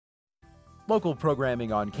Local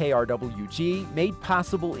programming on KRWG made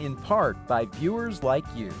possible in part by viewers like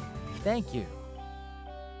you. Thank you.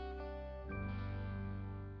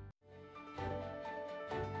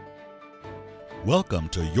 Welcome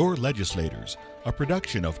to Your Legislators, a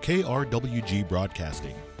production of KRWG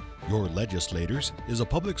Broadcasting. Your Legislators is a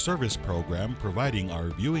public service program providing our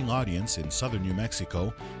viewing audience in southern New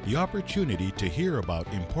Mexico the opportunity to hear about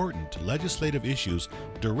important legislative issues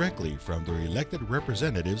directly from their elected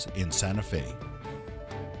representatives in Santa Fe.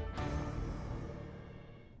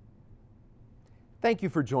 Thank you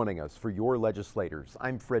for joining us for Your Legislators.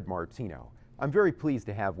 I'm Fred Martino. I'm very pleased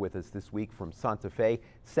to have with us this week from Santa Fe,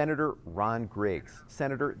 Senator Ron Griggs.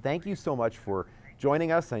 Senator, thank you so much for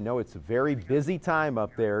joining us. I know it's a very busy time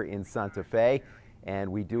up there in Santa Fe,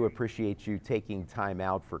 and we do appreciate you taking time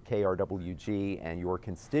out for KRWG and your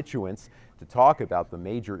constituents to talk about the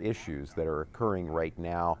major issues that are occurring right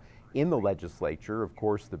now in the legislature. Of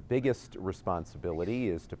course, the biggest responsibility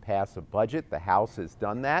is to pass a budget. The House has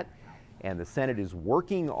done that, and the Senate is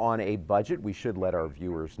working on a budget. We should let our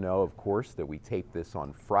viewers know, of course, that we tape this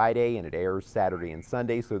on Friday and it airs Saturday and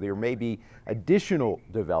Sunday, so there may be additional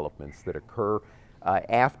developments that occur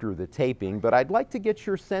after the taping. But I'd like to get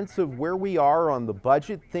your sense of where we are on the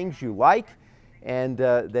budget, things you like, and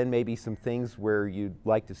then maybe some things where you'd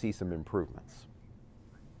like to see some improvements.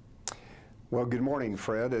 Well, good morning,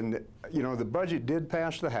 Fred. And, you know, the budget did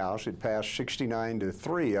pass the House. It passed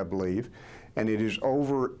 69-3, I believe, and it is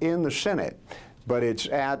over in the Senate. But it's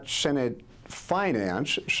at Senate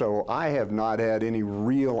Finance, so I have not had any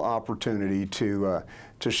real opportunity to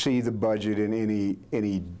see the budget in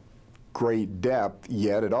any great depth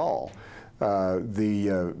yet at all.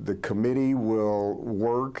 The committee will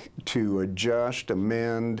work to adjust,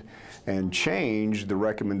 amend, and change the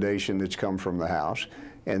recommendation that's come from the House,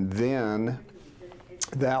 and then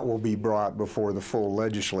that will be brought before the full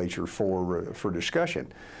legislature for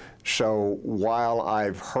discussion. So while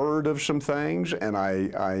I've heard of some things and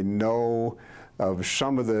I know of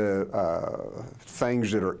some of the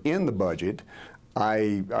things that are in the budget,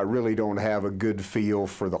 I really don't have a good feel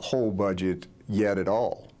for the whole budget yet at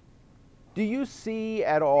all. Do you see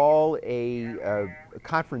at all a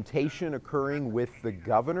confrontation occurring with the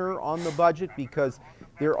governor on the budget? Because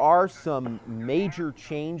there are some major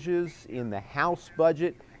changes in the House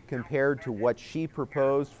budget compared to what she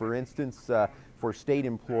proposed. For instance, for state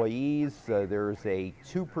employees, there's a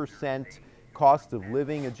 2% cost of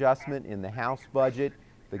living adjustment in the House budget.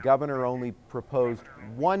 The governor only proposed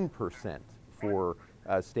 1% for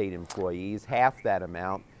state employees, half that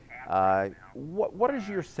amount. What is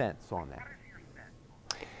your sense on that?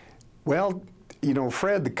 Well, you know,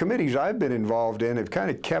 Fred, the committees I've been involved in have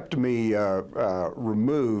kind of kept me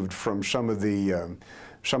removed from some of the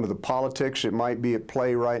politics that might be at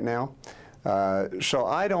play right now. So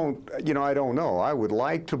I don't know. I would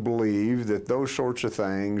like to believe that those sorts of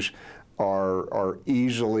things are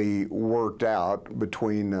easily worked out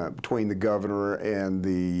between the governor and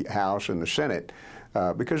the House and the Senate,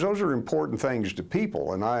 because those are important things to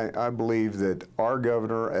people. And I believe that our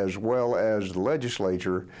governor, as well as the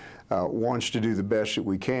legislature, wants to do the best that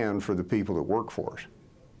we can for the people that work for us.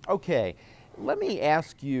 Okay. Let me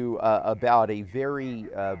ask you about a very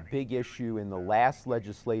big issue in the last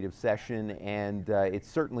legislative session, and it's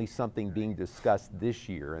certainly something being discussed this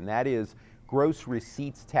year, and that is gross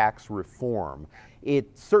receipts tax reform.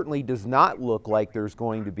 It certainly does not look like there's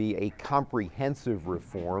going to be a comprehensive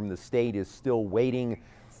reform. The state is still waiting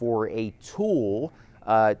for a tool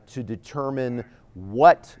to determine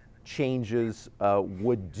what changes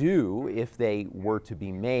would do if they were to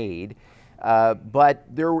be made. But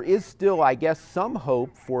there is still, I guess, some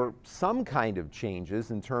hope for some kind of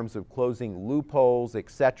changes in terms of closing loopholes,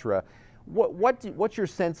 etc. What's your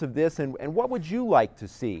sense of this, and what would you like to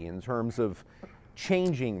see in terms of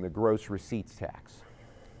changing the gross receipts tax?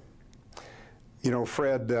 You know,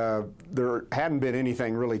 Fred, there hadn't been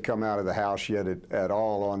anything really come out of the House yet at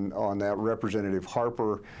all on that. Representative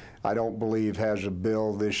Harper, I don't believe, has a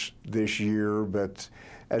bill this year, but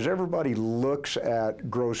as everybody looks at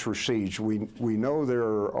gross receipts, we know there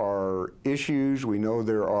are issues, we know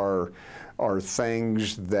there are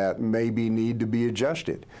things that maybe need to be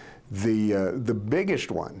adjusted. The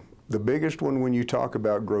biggest one when you talk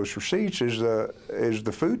about gross receipts is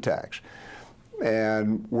the food tax.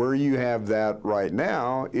 And where you have that right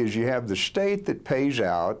now is you have the state that pays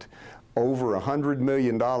out over $100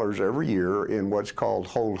 million every year in what's called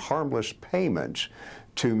hold harmless payments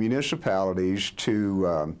to municipalities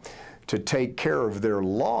to take care of their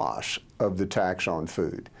loss of the tax on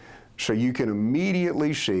food. So you can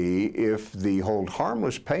immediately see if the hold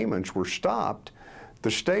harmless payments were stopped,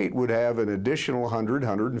 the state would have an additional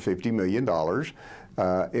 $150 million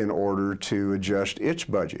in order to adjust its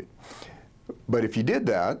budget. But if you did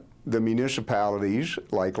that, the municipalities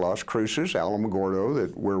like Las Cruces,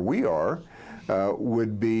 Alamogordo, where we are,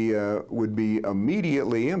 would be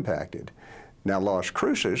immediately impacted. Now, Las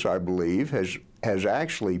Cruces, I believe, has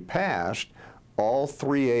actually passed all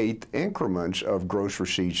 3/8 increments of gross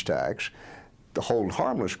receipts tax, the hold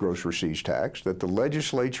harmless gross receipts tax that the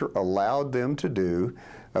legislature allowed them to do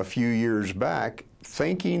a few years back,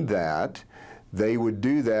 thinking that they would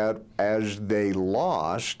do that as they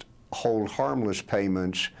lost hold harmless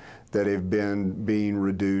payments that have been being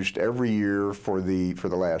reduced every year for the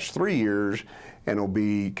last 3 years, and will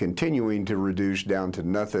be continuing to reduce down to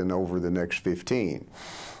nothing over the next 15.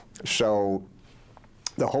 So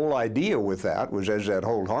the whole idea with that was, as that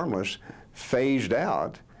hold harmless phased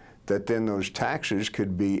out, that then those taxes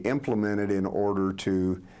could be implemented in order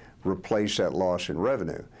to replace that loss in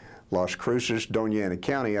revenue. Las Cruces, Doña Ana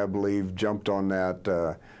County, I believe, jumped on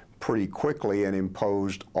that pretty quickly and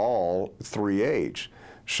imposed all 3/8.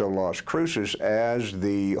 So Las Cruces, as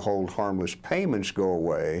the hold harmless payments go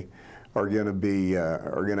away, are going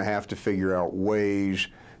to have to figure out ways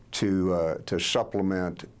to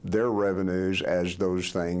supplement their revenues as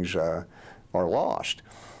those things are lost.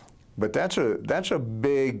 But that's a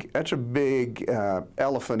big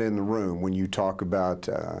elephant in the room when you talk about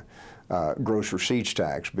gross receipts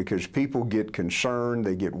tax, because people get concerned,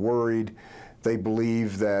 they get worried, they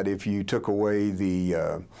believe that if you took away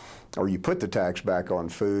or you put the tax back on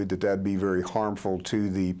food, that'd be very harmful to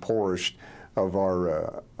the poorest of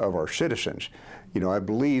our citizens. You know, I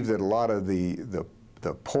believe that a lot of the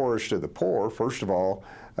poorest of the poor, first of all,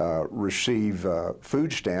 receive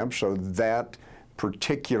food stamps, so that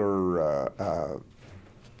particular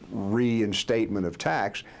reinstatement of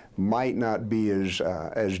tax might not be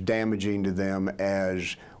as damaging to them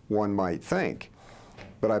as one might think.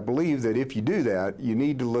 But I believe that if you do that, you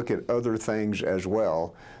need to look at other things as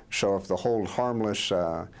well. So if the hold harmless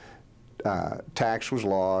tax was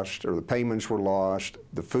lost, or the payments were lost,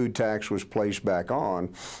 the food tax was placed back on,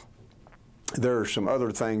 there are some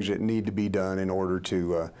other things that need to be done in order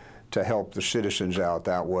to help the citizens out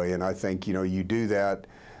that way. And I think, you know, you do that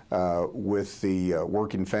with the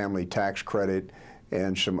working family tax credit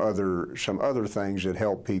and some other things that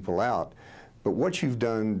help people out. But what you've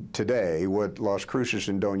done today, what Las Cruces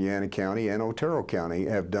and Doña Ana County and Otero County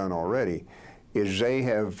have done already, is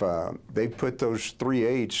they've put those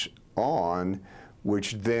 3/8 on,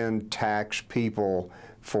 which then tax people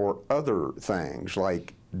for other things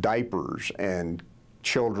like diapers and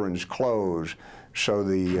children's clothes. So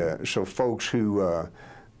folks who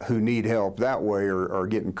need help that way are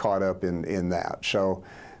getting caught up in that. So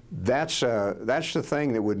that's the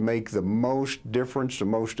thing that would make the most difference, the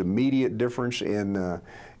most immediate difference in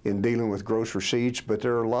dealing with gross receipts. But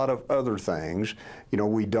there are a lot of other things. You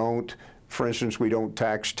know, for instance, we don't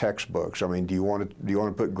tax textbooks. I mean, do you want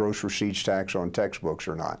to put gross receipts tax on textbooks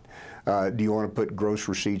or not? Do you want to put gross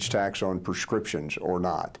receipts tax on prescriptions or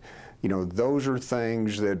not? You know, those are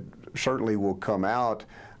things that certainly will come out,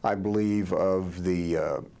 I believe, of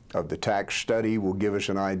the tax study. Will give us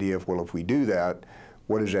an idea of, well, if we do that,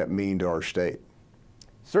 what does that mean to our state?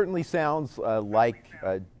 Certainly sounds like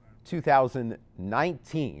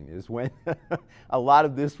 2019 is when a lot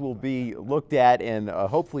of this will be looked at, and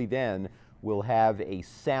hopefully then we'll have a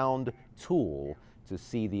sound tool to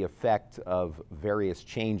see the effect of various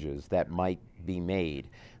changes that might be made.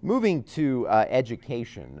 Moving to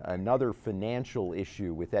education, another financial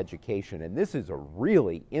issue with education, and this is a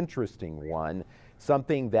really interesting one,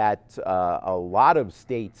 something that a lot of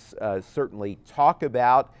states certainly talk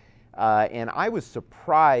about. And I was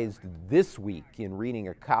surprised this week in reading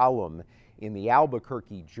a column in the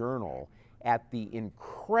Albuquerque Journal at the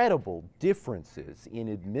incredible differences in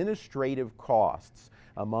administrative costs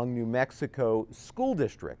among New Mexico school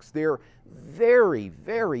districts. They're very,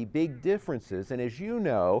 very big differences. And as you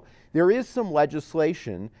know, there is some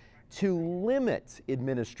legislation to limit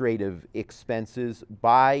administrative expenses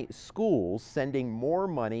by schools sending more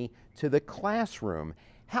money to the classroom.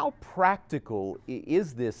 How practical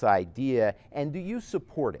is this idea, and do you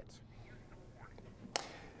support it?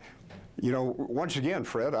 You know, once again,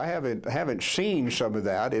 Fred, I haven't seen some of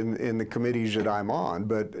that in the committees that I'm on,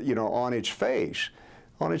 but you know, on its face,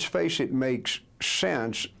 it makes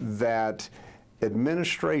sense that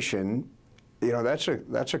administration, you know, that's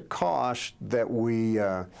a cost that we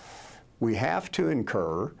have to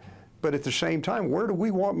incur, but at the same time, where do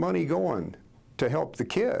we want money going to help the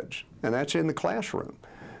kids? And that's in the classroom.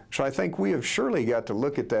 So I think we have surely got to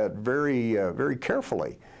look at that very, very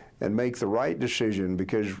carefully and make the right decision,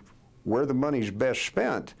 because where the money's best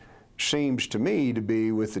spent seems to me to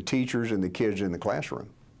be with the teachers and the kids in the classroom.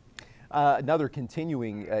 Another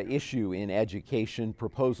continuing issue in education,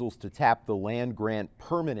 proposals to tap the land grant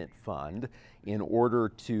permanent fund in order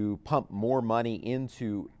to pump more money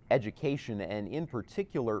into education, and in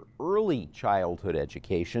particular early childhood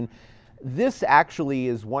education. This actually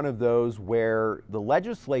is one of those where the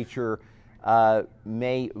legislature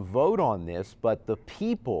may vote on this, but the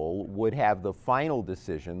people would have the final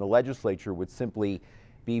decision. The legislature would simply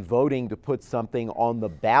be voting to put something on the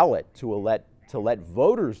ballot to let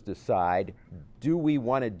voters decide, do we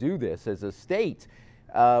want to do this as a state?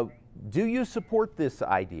 Do you support this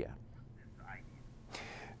idea?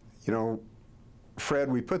 You know,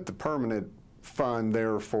 Fred, we put the permanent fund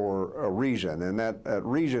there for a reason, and that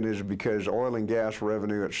reason is because oil and gas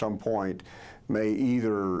revenue at some point may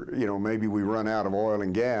either, maybe we run out of oil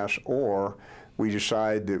and gas, or we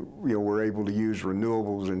decide that we're able to use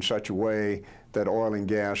renewables in such a way that oil and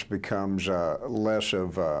gas becomes less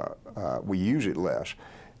of, we use it less.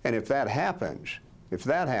 And if that happens,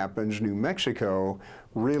 New Mexico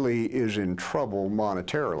really is in trouble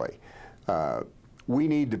monetarily. We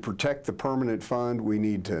need to protect the permanent fund. We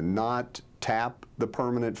need to not tap the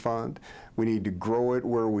permanent fund. We need to grow it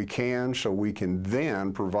where we can so we can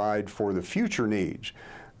then provide for the future needs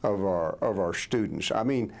of our students. I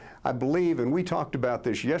mean, I believe, and we talked about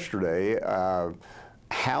this yesterday,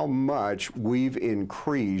 how much we've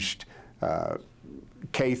increased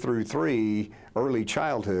K through 3 early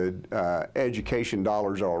childhood education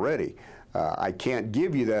dollars already. I can't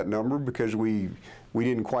give you that number because we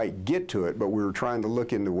didn't quite get to it, but we were trying to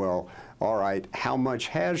look into, well, all right, how much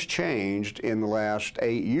has changed in the last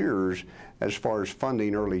 8 years as far as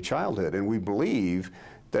funding early childhood? And we believe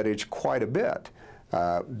that it's quite a bit.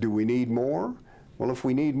 Do we need more? Well, if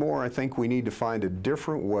we need more, I think we need to find a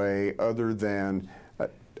different way other than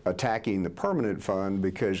attacking the permanent fund,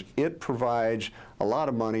 because it provides a lot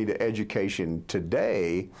of money to education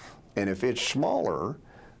today, and if it's smaller,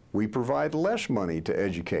 we provide less money to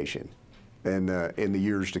education in the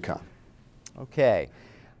years to come. Okay.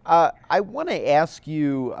 I want to ask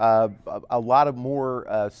you a lot of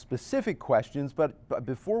more specific questions, but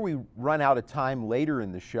before we run out of time later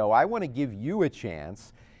in the show, I want to give you a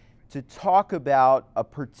chance to talk about a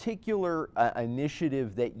particular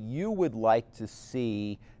initiative that you would like to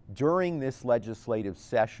see during this legislative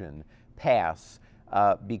session pass,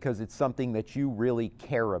 because it's something that you really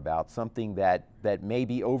care about, something that may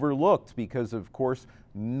be overlooked because, of course,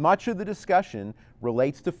 much of the discussion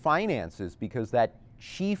relates to finances, because that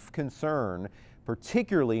chief concern,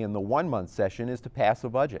 particularly in the one-month session, is to pass a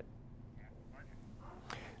budget.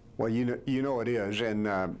 Well, you know it is,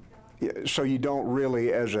 and so you don't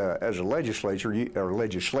really, as a legislature or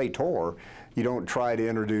legislator, you don't try to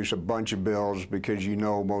introduce a bunch of bills because you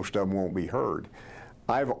know most of them won't be heard.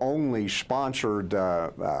 I've only sponsored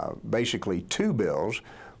basically 2 bills.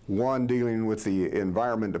 One dealing with the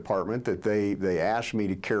Environment Department that they asked me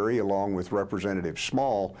to carry along with Representative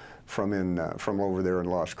Small from over there in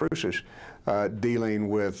Las Cruces, dealing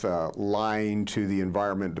with lying to the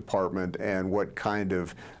Environment Department and what kind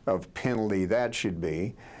of penalty that should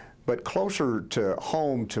be. But closer to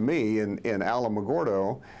home to me in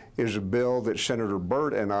Alamogordo is a bill that Senator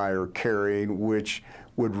Burt and I are carrying, which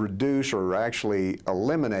would reduce or actually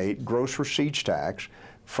eliminate gross receipts tax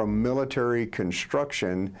from military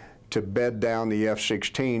construction to bed down the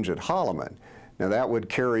F-16s at Holloman. Now that would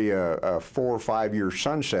carry a 4 or 5 year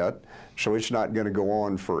sunset, so it's not going to go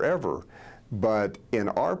on forever. But in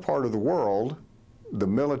our part of the world, the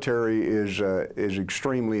military is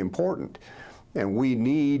extremely important, and we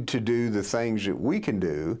need to do the things that we can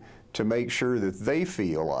do to make sure that they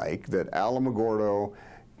feel like that Alamogordo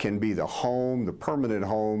can be the home, the permanent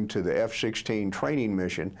home to the F-16 training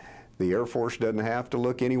mission. The Air Force doesn't have to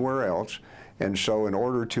look anywhere else. And so in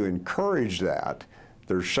order to encourage that,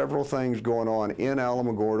 there's several things going on in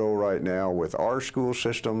Alamogordo right now with our school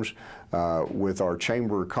systems, with our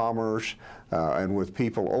Chamber of Commerce, and with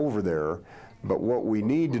people over there. But what we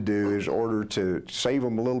need to do is, in order to save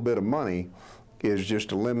them a little bit of money, is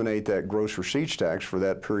just eliminate that gross receipts tax for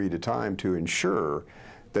that period of time to ensure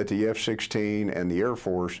that the F-16 and the Air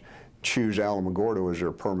Force choose Alamogordo as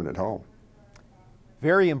their permanent home.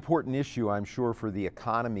 Very important issue, I'm sure, for the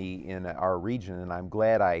economy in our region, and I'm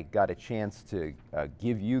glad I got a chance to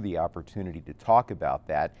give you the opportunity to talk about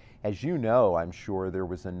that. As you know, I'm sure there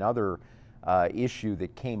was another issue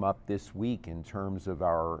that came up this week in terms of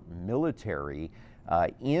our military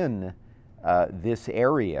in this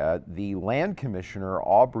area. The Land Commissioner,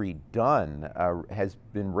 Aubrey Dunn, has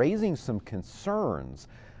been raising some concerns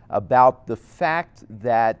about the fact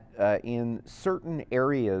that in certain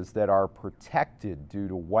areas that are protected due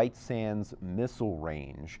to White Sands missile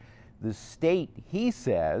range, the state, he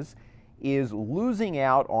says, is losing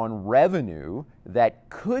out on revenue that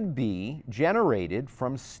could be generated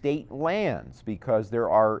from state lands because there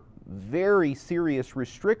are very serious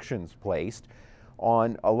restrictions placed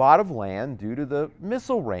on a lot of land due to the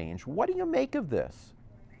missile range. What do you make of this?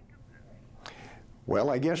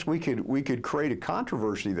 Well, I guess we could create a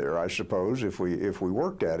controversy there, I suppose, if we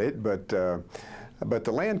worked at it. But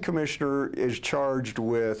the land commissioner is charged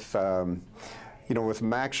with with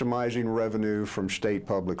maximizing revenue from state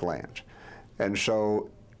public lands, and so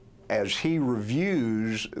as he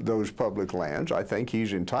reviews those public lands, I think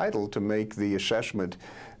he's entitled to make the assessment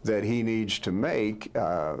that he needs to make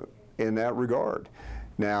in that regard.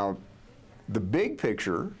 Now, the big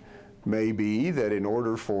picture may be that in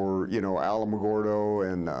order for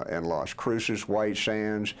Alamogordo and Las Cruces, White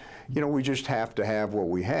Sands, we just have to have what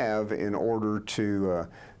we have in order to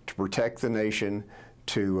protect the nation,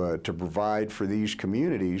 to provide for these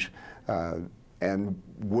communities. And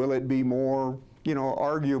will it be more?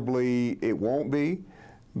 Arguably it won't be,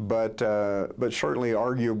 but certainly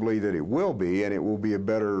arguably that it will be, and it will be a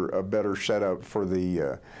better setup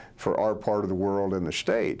for our part of the world and the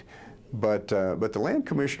state. But the land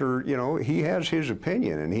commissioner, he has his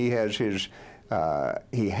opinion, and he has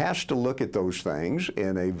to look at those things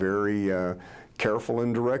in a very careful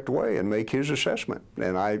and direct way and make his assessment.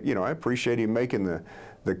 And I appreciate him making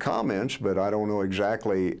the comments, but I don't know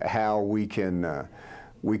exactly how we can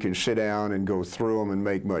sit down and go through them and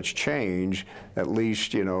make much change, at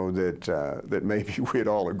least, that maybe we'd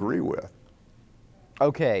all agree with.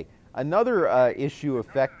 Okay, another issue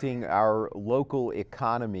affecting our local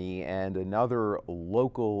economy and another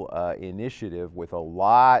local initiative with a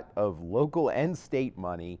lot of local and state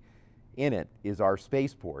money in it is our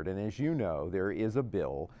spaceport. And as you know, there is a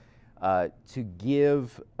bill to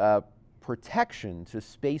give protection to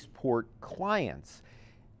spaceport clients.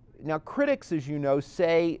 Now, critics, as you know,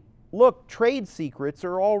 say, look, trade secrets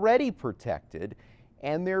are already protected,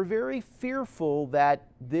 and they're very fearful that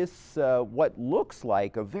this, what looks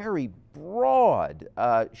like a very broad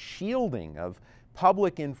shielding of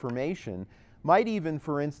public information, might even,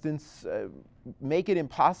 for instance, make it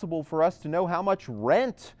impossible for us to know how much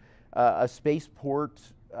rent a spaceport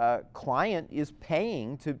client is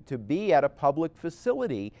paying to be at a public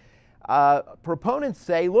facility. Proponents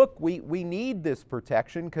say, look, we need this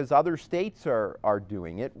protection because other states are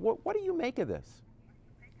doing it. What do you make of this?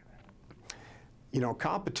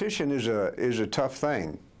 Competition is a tough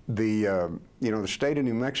thing. The state of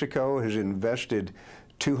New Mexico has invested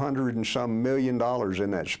 $200 and some million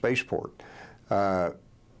in that spaceport.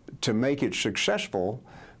 To make it successful,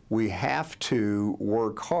 we have to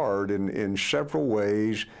work hard in several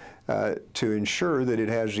ways to ensure that it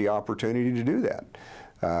has the opportunity to do that.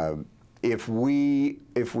 If we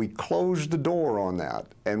close the door on that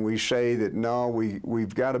and we say that no,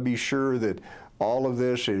 we've got to be sure that all of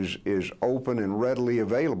this is open and readily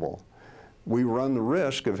available, we run the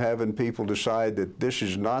risk of having people decide that this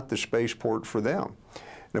is not the spaceport for them.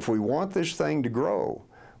 And if we want this thing to grow,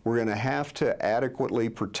 we're going to have to adequately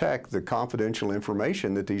protect the confidential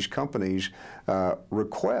information that these companies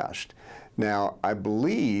request. Now, I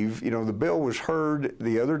believe, the bill was heard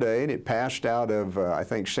the other day, and it passed out of, I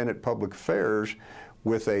think, Senate Public Affairs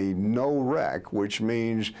with a no rec, which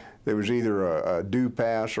means there was either a do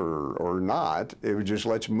pass or not. It was just,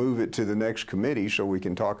 let's move it to the next committee so we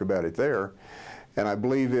can talk about it there. And I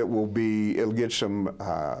believe it'll get some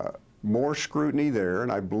more scrutiny there,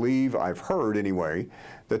 and I believe, I've heard anyway,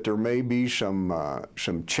 that there may be some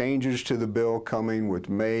changes to the bill coming which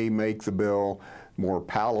may make the bill more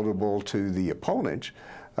palatable to the opponents.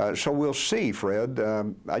 So we'll see, Fred.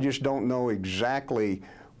 I just don't know exactly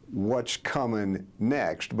what's coming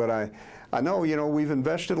next, but I know, we've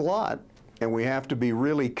invested a lot, and we have to be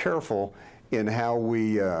really careful in how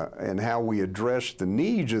we address the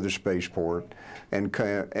needs of the spaceport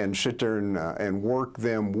and sit there and work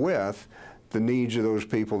them with the needs of those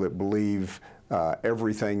people that believe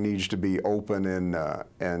everything needs to be open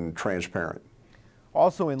and transparent.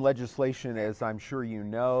 Also in legislation, as I'm sure you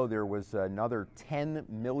know, there was another $10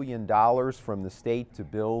 million from the state to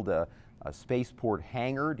build a spaceport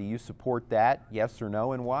hangar. Do you support that, yes or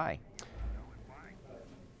no, and why?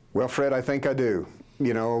 Well, Fred, I think I do.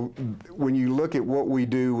 When you look at what we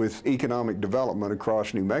do with economic development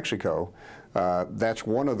across New Mexico, that's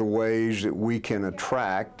one of the ways that we can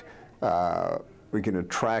attract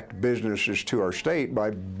attract businesses to our state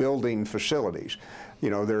by building facilities. You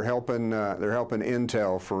know, they're helping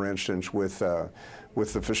Intel, for instance, with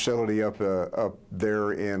the facility up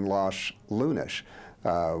there in Los Lunas.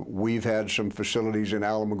 We've had some facilities in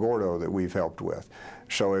Alamogordo that we've helped with.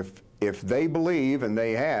 So if they believe, and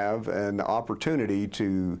they have an opportunity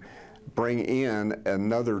to bring in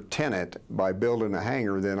another tenant by building a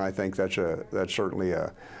hangar, then I think that's certainly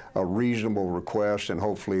a reasonable request and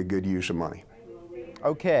hopefully a good use of money.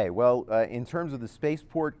 Okay, well, in terms of the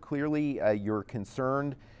spaceport, clearly you're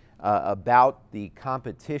concerned about the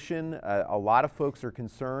competition. A lot of folks are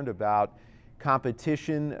concerned about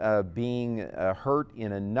competition being hurt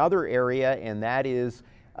in another area, and that is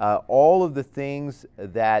all of the things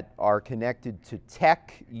that are connected to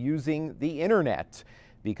tech using the internet,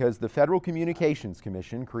 because the Federal Communications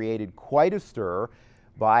Commission created quite a stir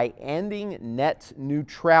by ending net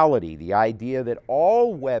neutrality, the idea that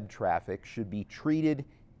all web traffic should be treated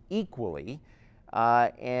equally.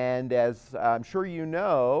 And as I'm sure you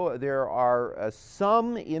know, there are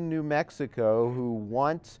some in New Mexico who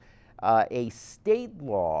want a state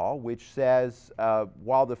law which says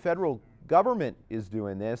while the federal government is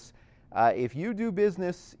doing this, if you do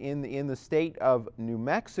business in the state of New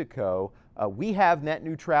Mexico, we have net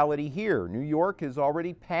neutrality here. New York has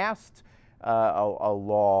already passed a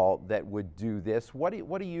law that would do this. What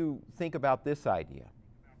do you think about this idea?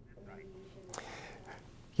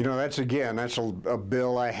 You know, that's a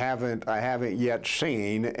bill I haven't yet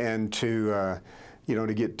seen, and to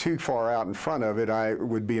get too far out in front of it,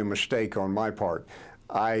 would be a mistake on my part.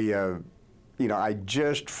 I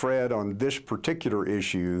just, Fred, on this particular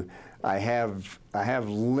issue, I have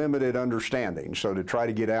limited understanding. So to try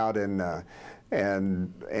to get out and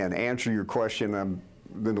answer your question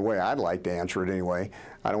in the way I'd like to answer it anyway,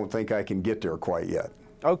 I don't think I can get there quite yet.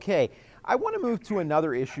 Okay. I want to move to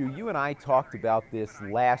another issue. You and I talked about this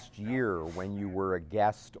last year when you were a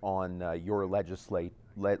guest on your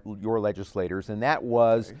legislators, and that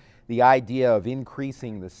was the idea of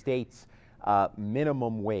increasing the state's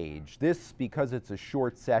minimum wage. This, because it's a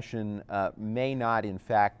short session, may not in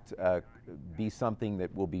fact be something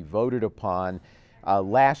that will be voted upon.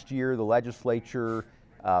 Last year, the legislature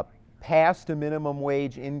passed a minimum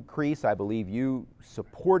wage increase. I believe you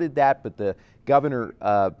supported that, but the governor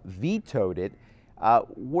vetoed it.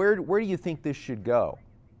 Where do you think this should go?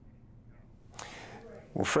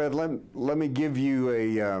 Well, Fred, let me give you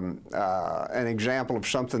an example of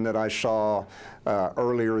something that I saw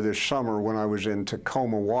earlier this summer when I was in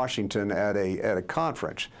Tacoma, Washington at a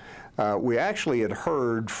conference. We actually had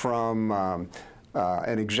heard from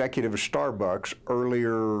an executive of Starbucks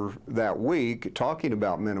earlier that week talking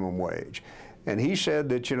about minimum wage. And he said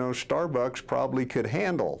that, Starbucks probably could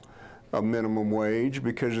handle a minimum wage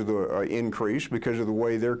because of the increase, because of the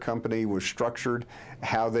way their company was structured,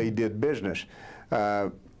 how they did business.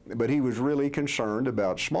 But he was really concerned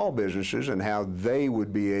about small businesses and how they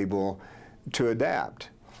would be able to adapt.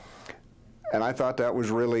 And I thought that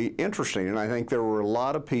was really interesting. And I think there were a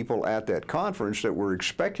lot of people at that conference that were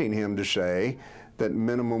expecting him to say that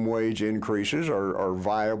minimum wage increases are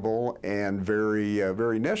viable and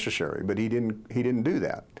very necessary. But he didn't do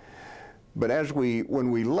that. But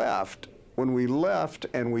when we left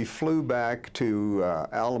and we flew back to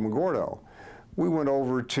Alamogordo, we went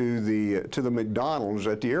over to the McDonald's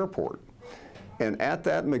at the airport, and at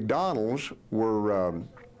that McDonald's were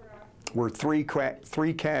three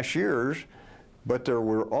cashiers, but there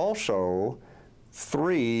were also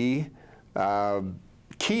 3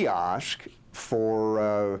 kiosks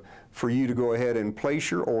for you to go ahead and place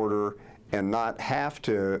your order and not have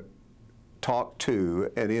to talk to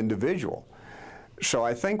an individual. So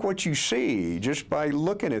I think what you see just by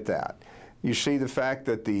looking at that, you see the fact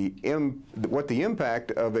that what the impact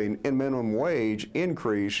of a minimum wage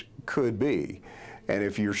increase could be. And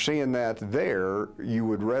if you're seeing that there, you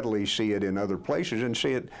would readily see it in other places, and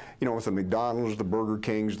see it, with the McDonald's, the Burger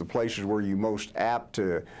Kings, the places where you're most apt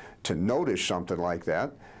to notice something like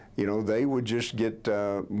that, they would just get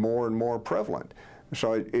more and more prevalent.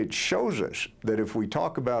 So it shows us that if we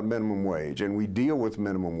talk about minimum wage and we deal with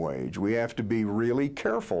minimum wage, we have to be really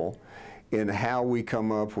careful in how we come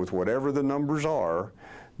up with whatever the numbers are,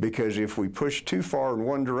 because if we push too far in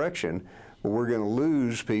one direction, well, we're going to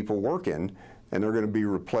lose people working, and they're going to be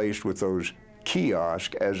replaced with those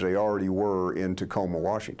kiosks as they already were in Tacoma,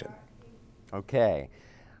 Washington. Okay.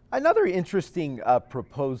 Another interesting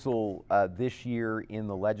proposal this year in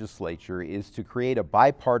the legislature is to create a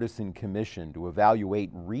bipartisan commission to evaluate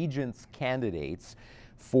regents candidates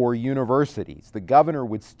for universities. The governor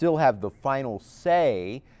would still have the final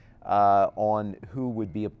say on who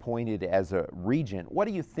would be appointed as a regent. What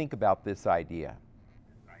do you think about this idea?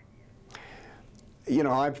 You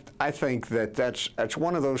know, I think that that's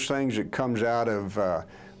one of those things that comes out of,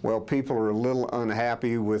 well, people are a little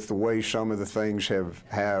unhappy with the way some of the things have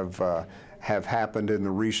happened in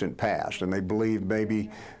the recent past, and they believe maybe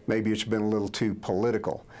it's been a little too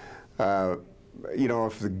political. You know,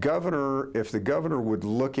 if the governor would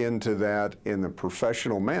look into that in the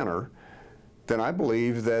professional manner, then I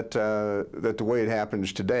believe that that the way it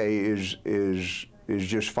happens today is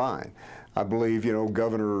just fine. I believe, you know,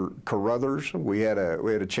 Governor Carruthers, we had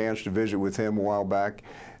a chance to visit with him a while back,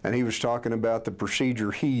 and he was talking about the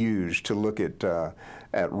procedure he used to look at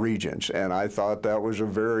regents, and I thought that was a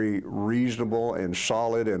very reasonable and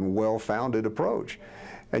solid and well-founded approach.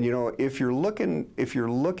 And you know, if you're looking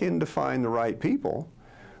to find the right people,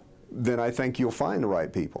 then I think you'll find the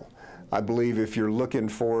right people. I believe if you're looking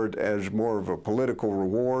for it as more of a political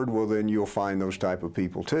reward, well, then you'll find those type of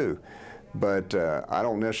people too. But I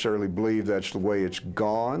don't necessarily believe that's the way it's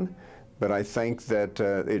gone, but I think that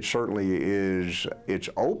it certainly it's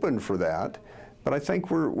open for that. But I think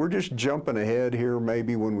we're just jumping ahead here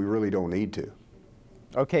maybe when we really don't need to.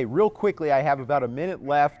 Okay, real quickly, I have about a minute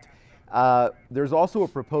left. There's also a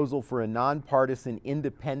proposal for a nonpartisan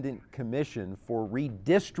independent commission for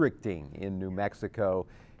redistricting in New Mexico.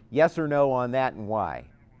 Yes or no on that, and why?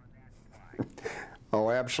 Oh,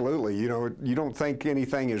 absolutely. You know, you don't think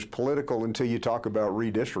anything is political until you talk about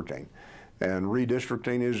redistricting. And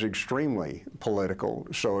redistricting is extremely political.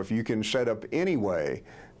 So if you can set up any way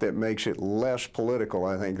that makes it less political,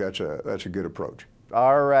 I think that's a good approach.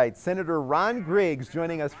 All right, Senator Ron Griggs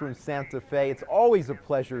joining us from Santa Fe. It's always a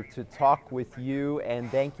pleasure to talk with you, and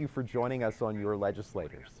thank you for joining us on Your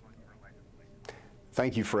Legislators.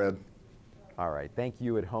 Thank you, Fred. All right, thank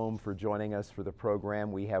you at home for joining us for the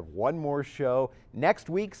program. We have one more show. Next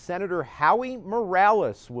week, Senator Howie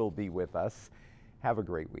Morales will be with us. Have a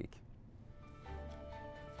great week.